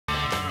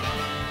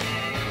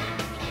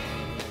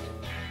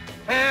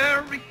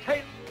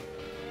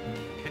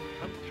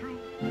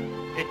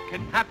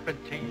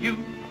it to you.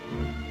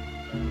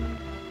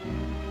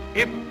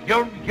 If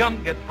you're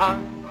young at heart,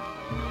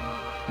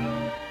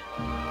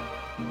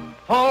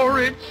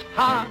 for it's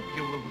hard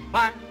you will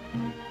find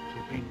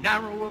to be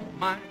narrow of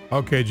mind.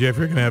 Okay, Jeff,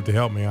 you're going to have to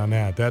help me on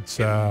that. That's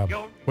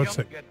what's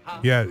the,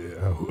 yeah,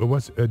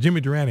 what's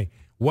Jimmy Durante?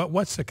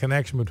 What's the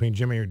connection between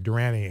Jimmy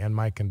Durante and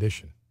my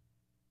condition?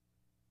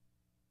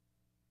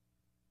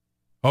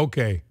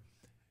 Okay,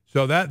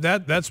 so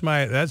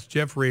that's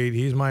Jeff Reed.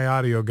 He's my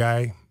audio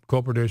guy,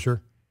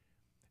 co-producer.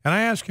 And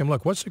I asked him,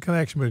 look, what's the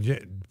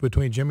connection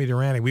between Jimmy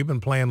Durante? We've been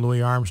playing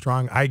Louis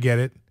Armstrong. I get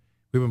it.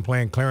 We've been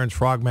playing Clarence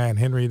Frogman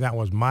Henry. That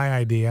was my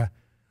idea.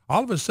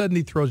 All of a sudden,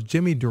 he throws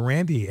Jimmy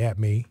Durante at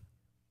me.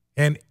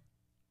 And,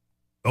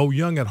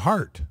 young at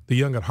heart, the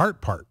young at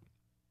heart part.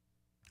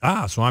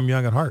 So I'm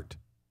young at heart.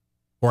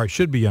 Or I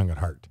should be young at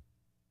heart.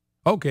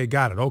 Okay,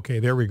 got it. Okay,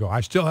 there we go.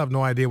 I still have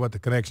no idea what the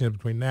connection is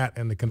between that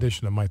and the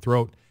condition of my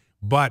throat.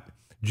 But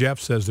Jeff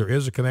says there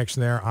is a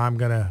connection there. I'm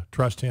going to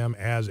trust him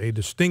as a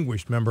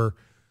distinguished member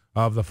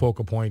of the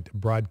Focal Point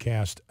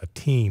broadcast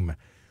team.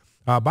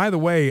 By the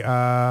way,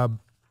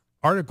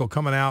 article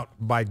coming out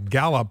by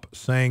Gallup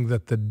saying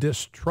that the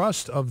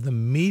distrust of the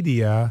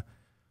media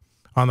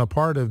on the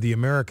part of the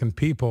American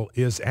people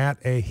is at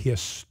a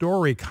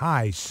historic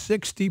high.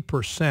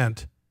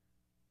 60%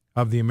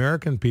 of the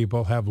American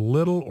people have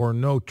little or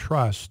no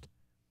trust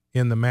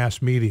in the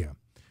mass media.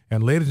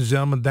 And ladies and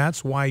gentlemen,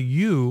 that's why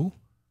you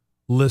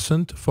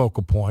listen to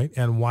Focal Point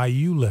and why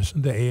you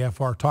listen to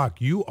AFR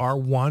Talk. You are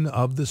one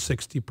of the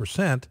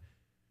 60%.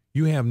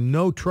 You have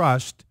no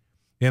trust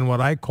in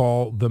what I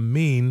call the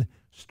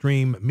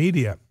mainstream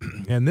media.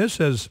 And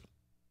this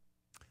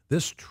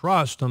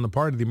trust on the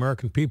part of the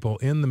American people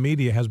in the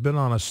media has been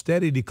on a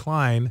steady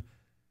decline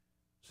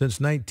since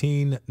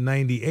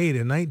 1998.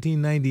 In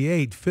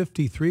 1998,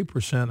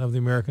 53% of the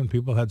American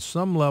people had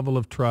some level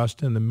of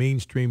trust in the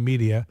mainstream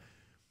media.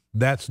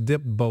 That's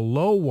dipped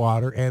below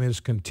water and is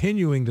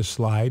continuing to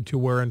slide to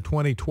where in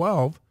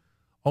 2012,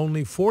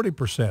 only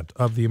 40%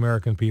 of the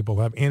American people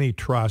have any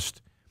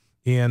trust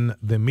in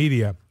the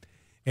media.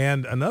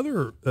 And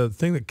another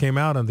thing that came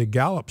out in the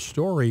Gallup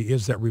story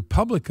is that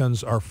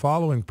Republicans are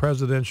following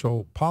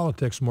presidential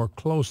politics more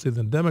closely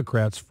than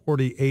Democrats,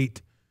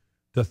 48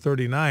 to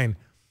 39.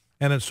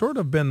 And it's sort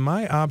of been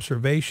my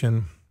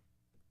observation,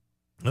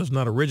 this is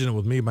not original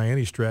with me by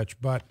any stretch,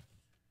 but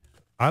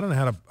I don't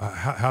know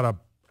how to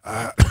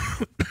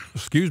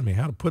excuse me,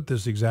 how to put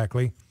this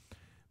exactly,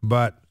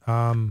 but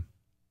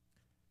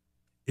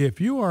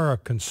if you are a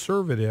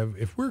conservative,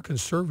 if we're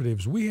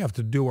conservatives, we have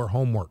to do our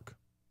homework.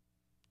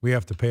 We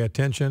have to pay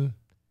attention.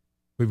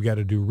 We've got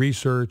to do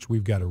research.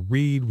 We've got to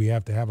read. We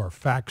have to have our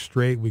facts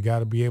straight. We got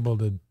to be able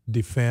to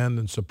defend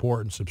and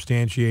support and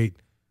substantiate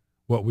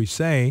what we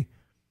say.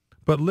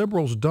 But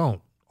liberals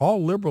don't.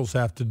 All liberals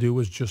have to do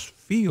is just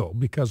feel,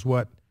 because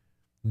what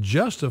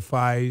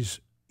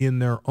justifies in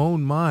their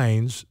own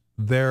minds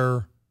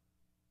their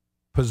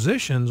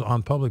positions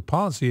on public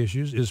policy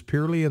issues is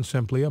purely and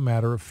simply a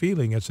matter of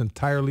feeling. It's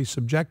entirely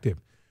subjective.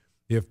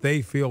 If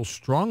they feel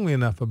strongly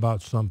enough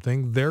about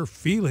something, their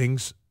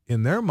feelings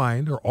in their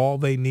mind are all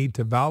they need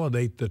to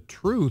validate the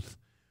truth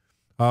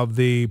of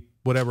the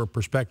whatever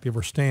perspective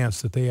or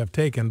stance that they have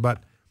taken.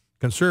 But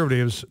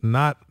conservatives,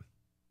 not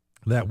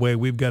that way.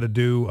 We've got to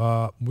do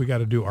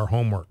our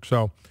homework.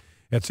 So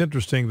it's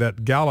interesting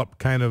that Gallup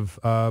kind of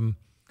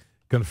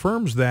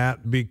confirms that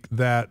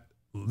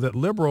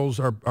liberals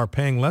are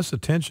paying less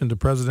attention to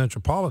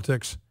presidential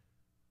politics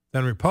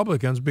than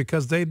Republicans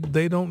because they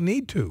don't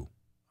need to.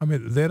 I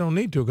mean, they don't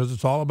need to, because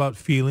it's all about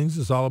feelings.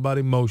 It's all about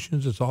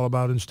emotions. It's all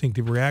about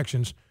instinctive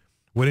reactions.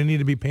 What do you need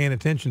to be paying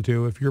attention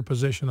to if your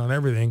position on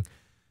everything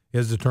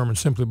is determined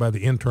simply by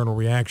the internal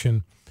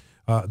reaction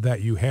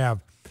that you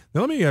have?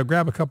 Now, let me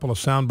grab a couple of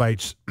sound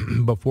bites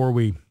before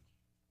we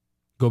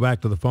go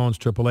back to the phones,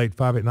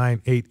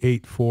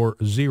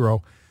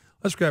 888-589-8840.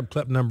 Let's grab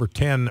clip number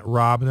 10,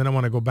 Rob, and then I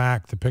want to go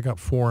back to pick up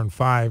 4 and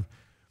 5.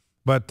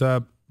 But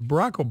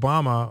Barack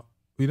Obama,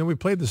 we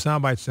played the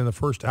sound bites in the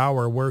first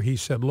hour where he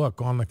said,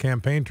 look, on the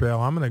campaign trail,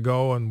 I'm going to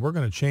go and we're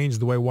going to change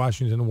the way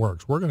Washington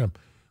works. We're going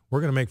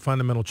to make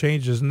fundamental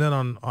changes. And then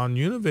on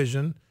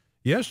Univision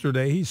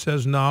yesterday, he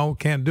says, no,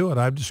 can't do it.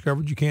 I've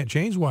discovered you can't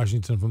change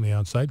Washington from the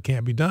outside.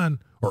 Can't be done.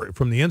 Or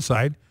from the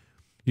inside.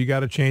 You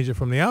got to change it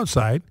from the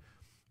outside.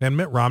 And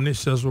Mitt Romney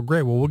says, well,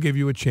 great. Well, we'll give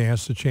you a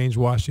chance to change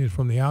Washington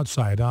from the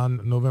outside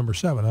on November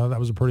 7th. That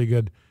was a pretty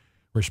good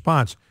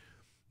response.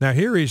 Now,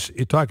 here he's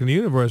talking to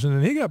Univision,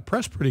 and he got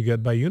pressed pretty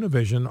good by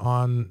Univision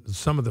on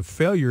some of the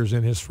failures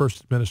in his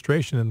first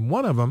administration. And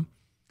one of them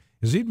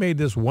is he'd made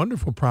this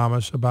wonderful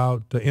promise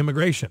about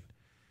immigration.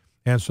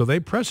 And so they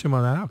press him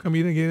on that. How come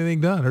you didn't get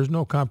anything done? There's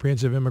no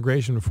comprehensive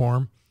immigration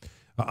reform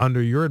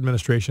under your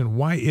administration.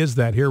 Why is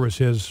that? Here was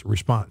his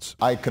response.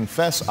 I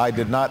confess I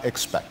did not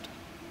expect,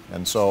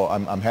 and so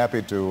I'm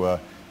happy to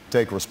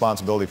take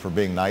responsibility for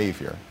being naive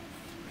here,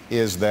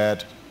 is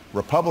that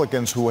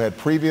Republicans who had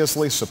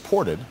previously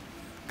supported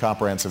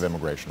comprehensive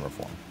immigration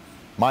reform,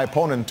 my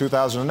opponent in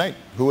 2008,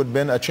 who had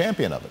been a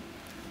champion of it,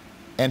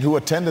 and who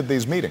attended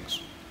these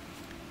meetings,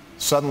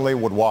 suddenly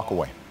would walk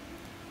away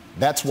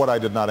That's what I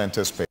did not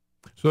anticipate.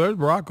 So there's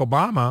Barack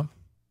Obama.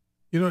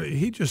 You know,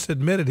 he just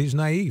admitted he's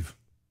naive.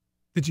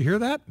 Did you hear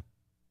that?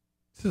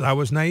 He says, I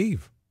was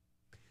naive.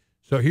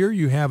 So here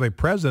you have a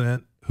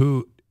president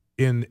who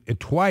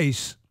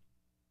twice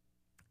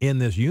in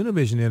this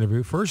Univision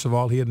interview, first of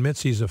all, he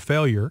admits he's a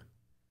failure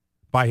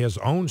by his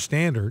own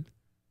standard.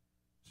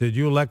 Said,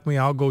 you elect me,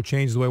 I'll go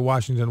change the way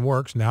Washington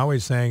works. Now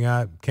he's saying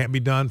can't be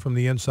done from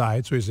the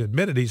inside. So he's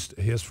admitted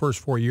his first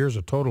 4 years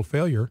a total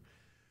failure.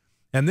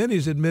 And then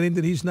he's admitting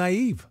that he's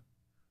naive.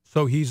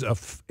 So he's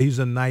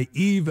a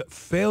naive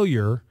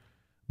failure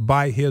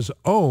by his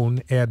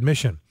own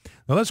admission.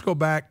 Now let's go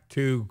back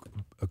to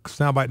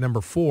soundbite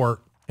number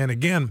 4. And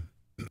again,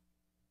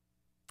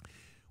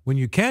 when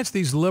you catch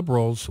these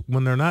liberals,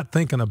 when they're not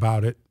thinking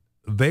about it,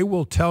 they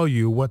will tell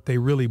you what they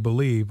really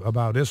believe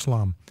about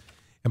Islam.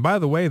 And by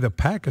the way, the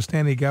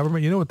Pakistani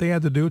government, you know what they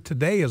had to do?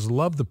 Today is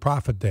Love the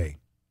Prophet Day.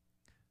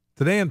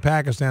 Today in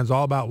Pakistan is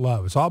all about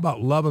love. It's all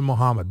about love and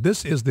Muhammad.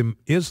 This is the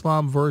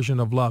Islam version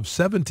of love.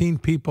 17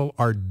 people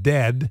are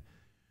dead.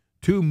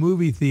 2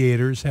 movie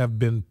theaters have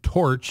been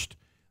torched.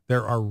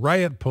 There are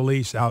riot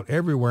police out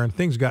everywhere, and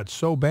things got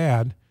so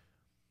bad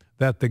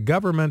that the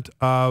government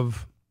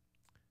of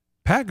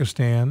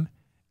Pakistan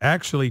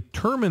actually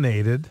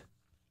terminated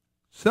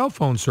cell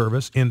phone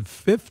service in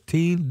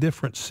 15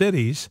 different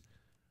cities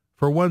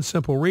for one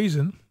simple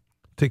reason,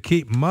 to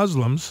keep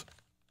Muslims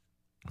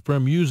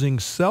from using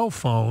cell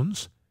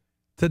phones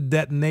to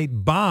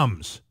detonate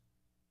bombs.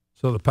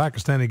 So the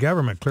Pakistani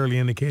government clearly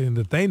indicating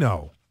that they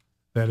know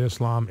that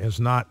Islam is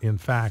not, in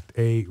fact,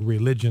 a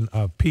religion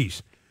of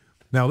peace.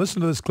 Now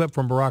listen to this clip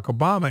from Barack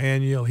Obama,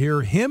 and you'll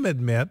hear him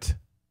admit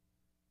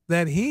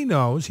that he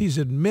knows, he's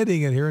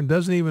admitting it here and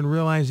doesn't even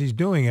realize he's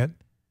doing it.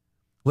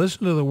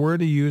 Listen to the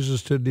word he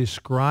uses to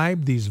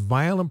describe these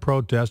violent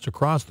protests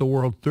across the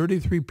world.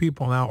 33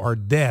 people now are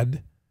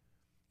dead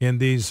in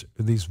these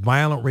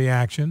violent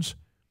reactions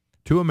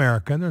to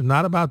America. And they're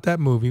not about that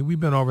movie. We've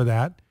been over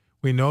that.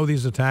 We know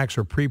these attacks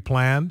are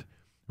pre-planned.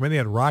 I mean, they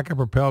had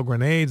rocket-propelled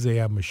grenades. They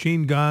have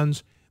machine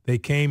guns. They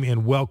came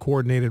in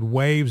well-coordinated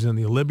waves in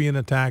the Libyan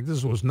attack.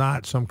 This was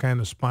not some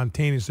kind of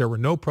spontaneous. There were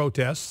no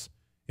protests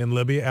in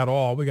Libya at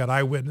all. We got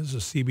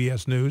eyewitnesses,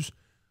 CBS News.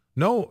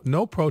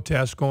 No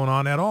protests going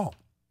on at all.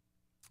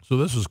 So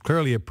this was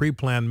clearly a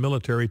pre-planned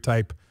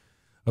military-type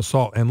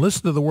assault. And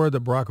listen to the word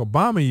that Barack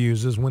Obama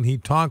uses when he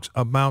talks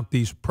about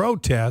these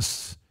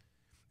protests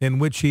in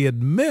which he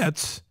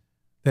admits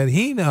that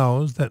he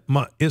knows that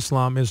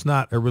Islam is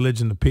not a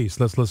religion of peace.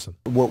 Let's listen.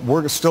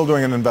 We're still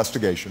doing an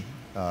investigation,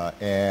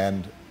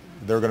 and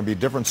there are going to be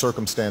different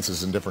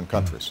circumstances in different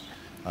countries.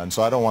 And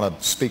so I don't want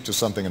to speak to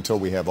something until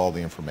we have all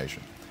the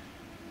information.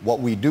 What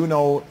we do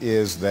know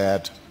is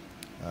that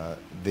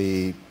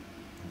the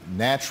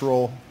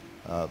natural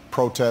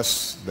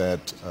protests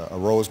that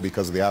arose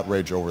because of the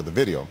outrage over the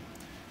video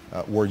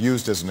were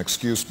used as an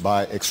excuse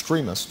by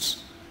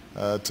extremists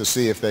to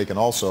see if they can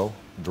also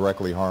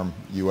directly harm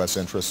U.S.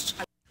 interests.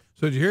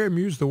 So did you hear him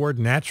use the word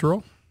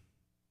natural?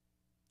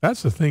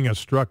 That's the thing that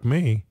struck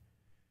me.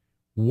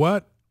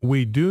 What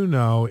we do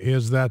know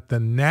is that the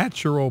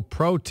natural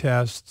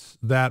protests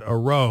that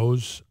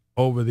arose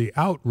over the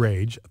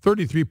outrage,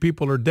 33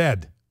 people are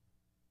dead.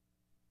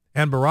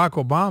 And Barack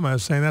Obama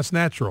is saying that's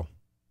natural.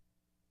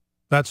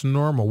 That's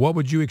normal. What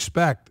would you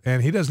expect?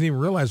 And he doesn't even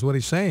realize what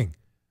he's saying.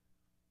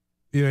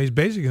 You know, he's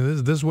basically,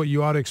 this is what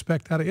you ought to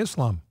expect out of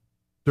Islam.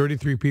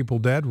 33 people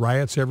dead,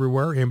 riots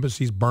everywhere,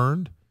 embassies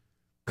burned,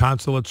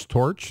 consulates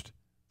torched.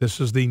 This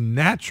is the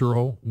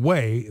natural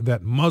way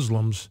that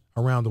Muslims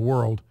around the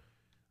world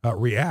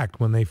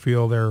react when they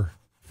feel their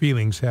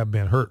feelings have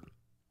been hurt.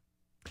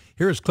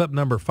 Here's clip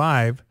number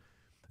 5.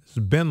 This is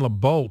Ben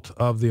LaBolt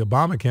of the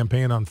Obama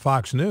campaign on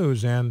Fox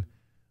News, and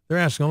they're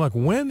asking, look,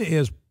 when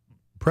is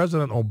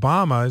President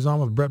Obama, is on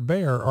with Brett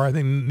Baer, or I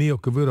think Neil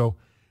Cavuto,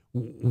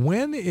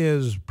 when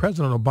is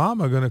President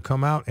Obama going to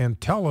come out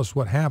and tell us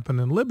what happened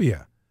in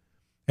Libya?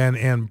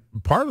 And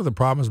part of the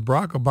problem is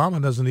Barack Obama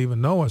doesn't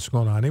even know what's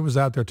going on. He was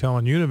out there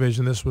telling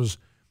Univision this was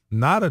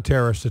not a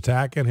terrorist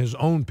attack, and his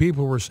own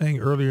people were saying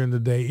earlier in the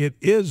day it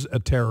is a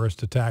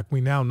terrorist attack.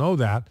 We now know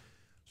that.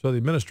 So the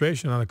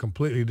administration on a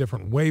completely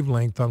different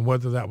wavelength on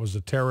whether that was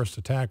a terrorist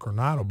attack or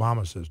not.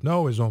 Obama says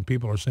no. His own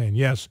people are saying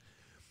yes.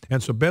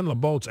 And so Ben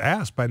LaBolt's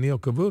asked by Neil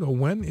Cavuto,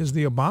 when is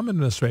the Obama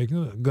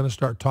administration going to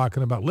start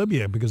talking about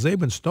Libya? Because they've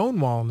been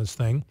stonewalling this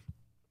thing,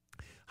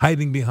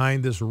 hiding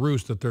behind this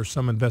ruse that there's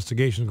some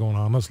investigation going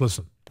on. Let's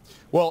listen.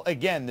 Well,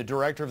 again, the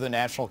director of the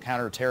National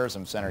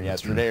Counterterrorism Center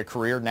yesterday, a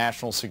career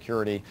national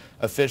security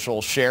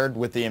official, shared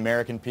with the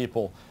American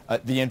people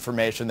the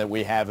information that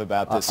we have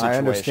about this situation. I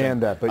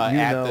understand that, but you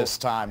at this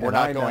time, we're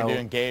not going to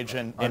engage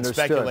in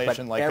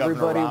speculation like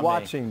Governor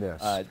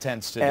Romney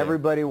tends to do.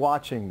 Everybody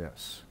watching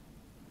this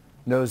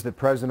knows that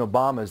President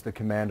Obama is the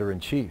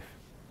commander-in-chief.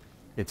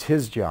 It's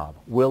his job.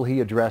 Will he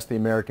address the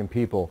American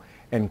people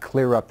and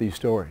clear up these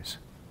stories?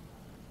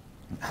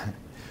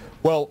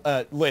 Well,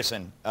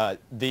 listen,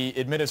 the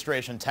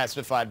administration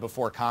testified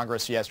before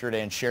Congress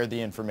yesterday and shared the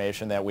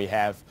information that we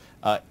have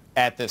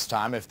at this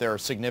time. If there are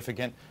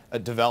significant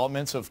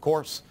developments, of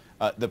course,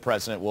 the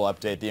president will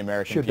update the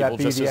American Should that people,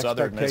 be just the as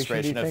other expectation,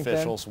 administration do you think, then?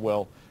 officials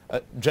will,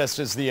 just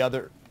as the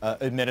other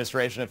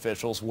administration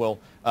officials will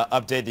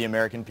update the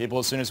American people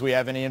as soon as we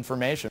have any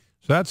information.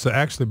 So that's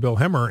actually Bill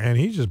Hemmer, and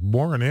he's just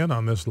boring in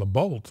on this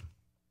LeBolt.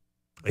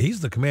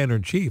 He's the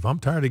commander-in-chief. I'm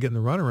tired of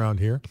getting the runaround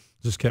here.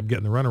 Just kept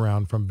getting the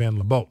runaround from Ben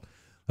LeBolt.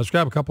 Let's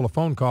grab a couple of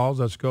phone calls.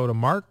 Let's go to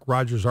Mark,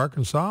 Rogers,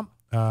 Arkansas.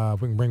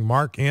 If we can bring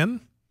Mark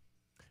in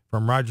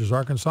from Rogers,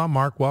 Arkansas.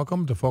 Mark,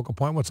 welcome to Focal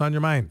Point. What's on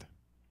your mind?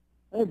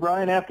 Hey,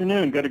 Brian,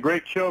 afternoon. Got a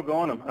great show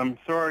going. I'm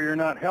sorry you're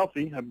not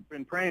healthy. I've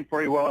been praying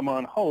for you while I'm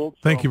on hold.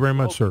 Thank you very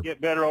much, hope sir. you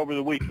get better over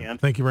the weekend.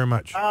 Thank you very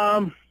much.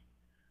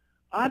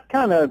 I've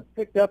kind of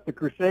picked up the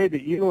crusade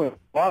that you and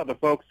a lot of the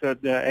folks at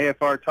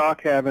AFR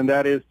Talk have, and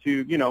that is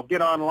to,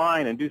 get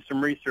online and do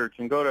some research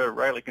and go to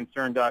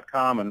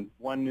RileyConcern.com and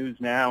One News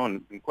Now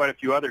and quite a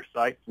few other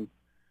sites. And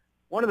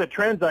one of the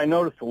trends I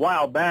noticed a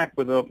while back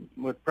with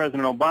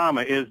President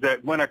Obama is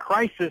that when a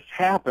crisis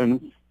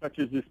happens, such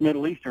as this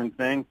Middle Eastern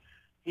thing,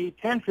 he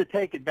tends to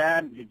take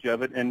advantage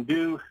of it and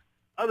do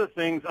other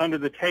things under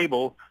the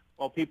table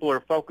while people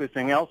are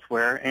focusing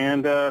elsewhere.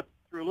 And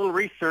through a little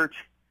research,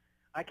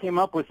 I came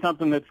up with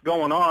something that's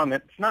going on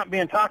that's not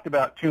being talked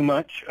about too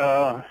much.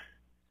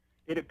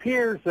 It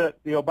appears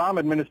that the Obama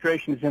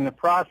administration is in the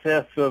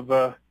process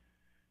of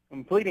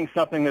completing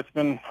something that's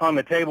been on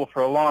the table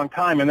for a long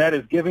time, and that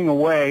is giving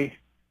away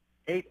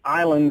 8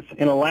 islands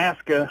in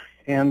Alaska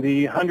and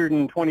the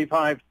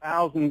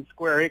 125,000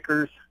 square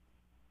acres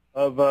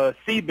of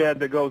seabed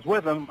that goes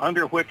with them,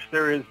 under which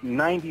there is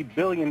 90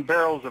 billion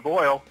barrels of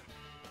oil.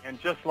 And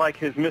just like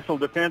his missile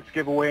defense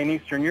giveaway in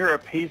Eastern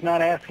Europe, he's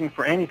not asking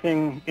for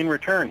anything in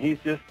return. He's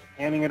just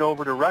handing it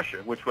over to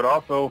Russia, which would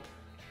also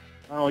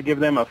not only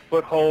give them a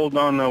foothold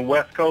on the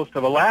west coast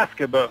of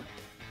Alaska, but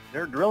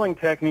their drilling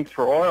techniques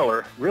for oil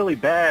are really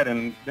bad,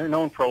 and they're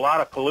known for a lot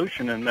of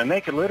pollution, and then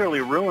they could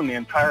literally ruin the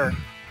entire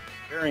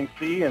Bering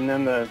Sea and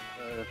then the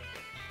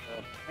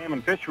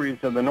salmon fisheries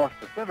of the North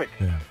Pacific.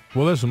 Yeah.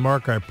 Well, listen,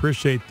 Mark, I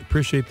appreciate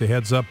the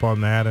heads up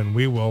on that, and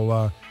we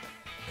will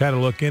kind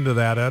of look into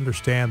that. I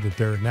understand that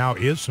there now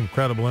is some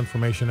credible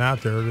information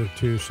out there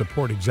to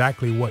support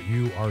exactly what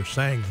you are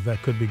saying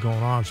that could be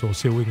going on. So we'll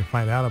see if we can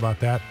find out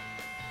about that.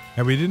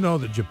 And we do know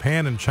that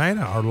Japan and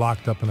China are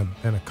locked up in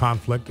a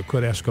conflict that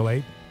could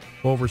escalate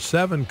over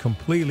 7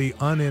 completely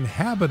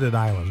uninhabited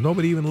islands.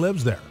 Nobody even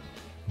lives there.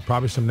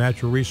 Probably some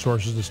natural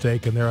resources at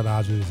stake, and they're at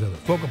odds with each other.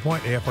 Focal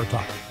Point, AFR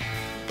Talk.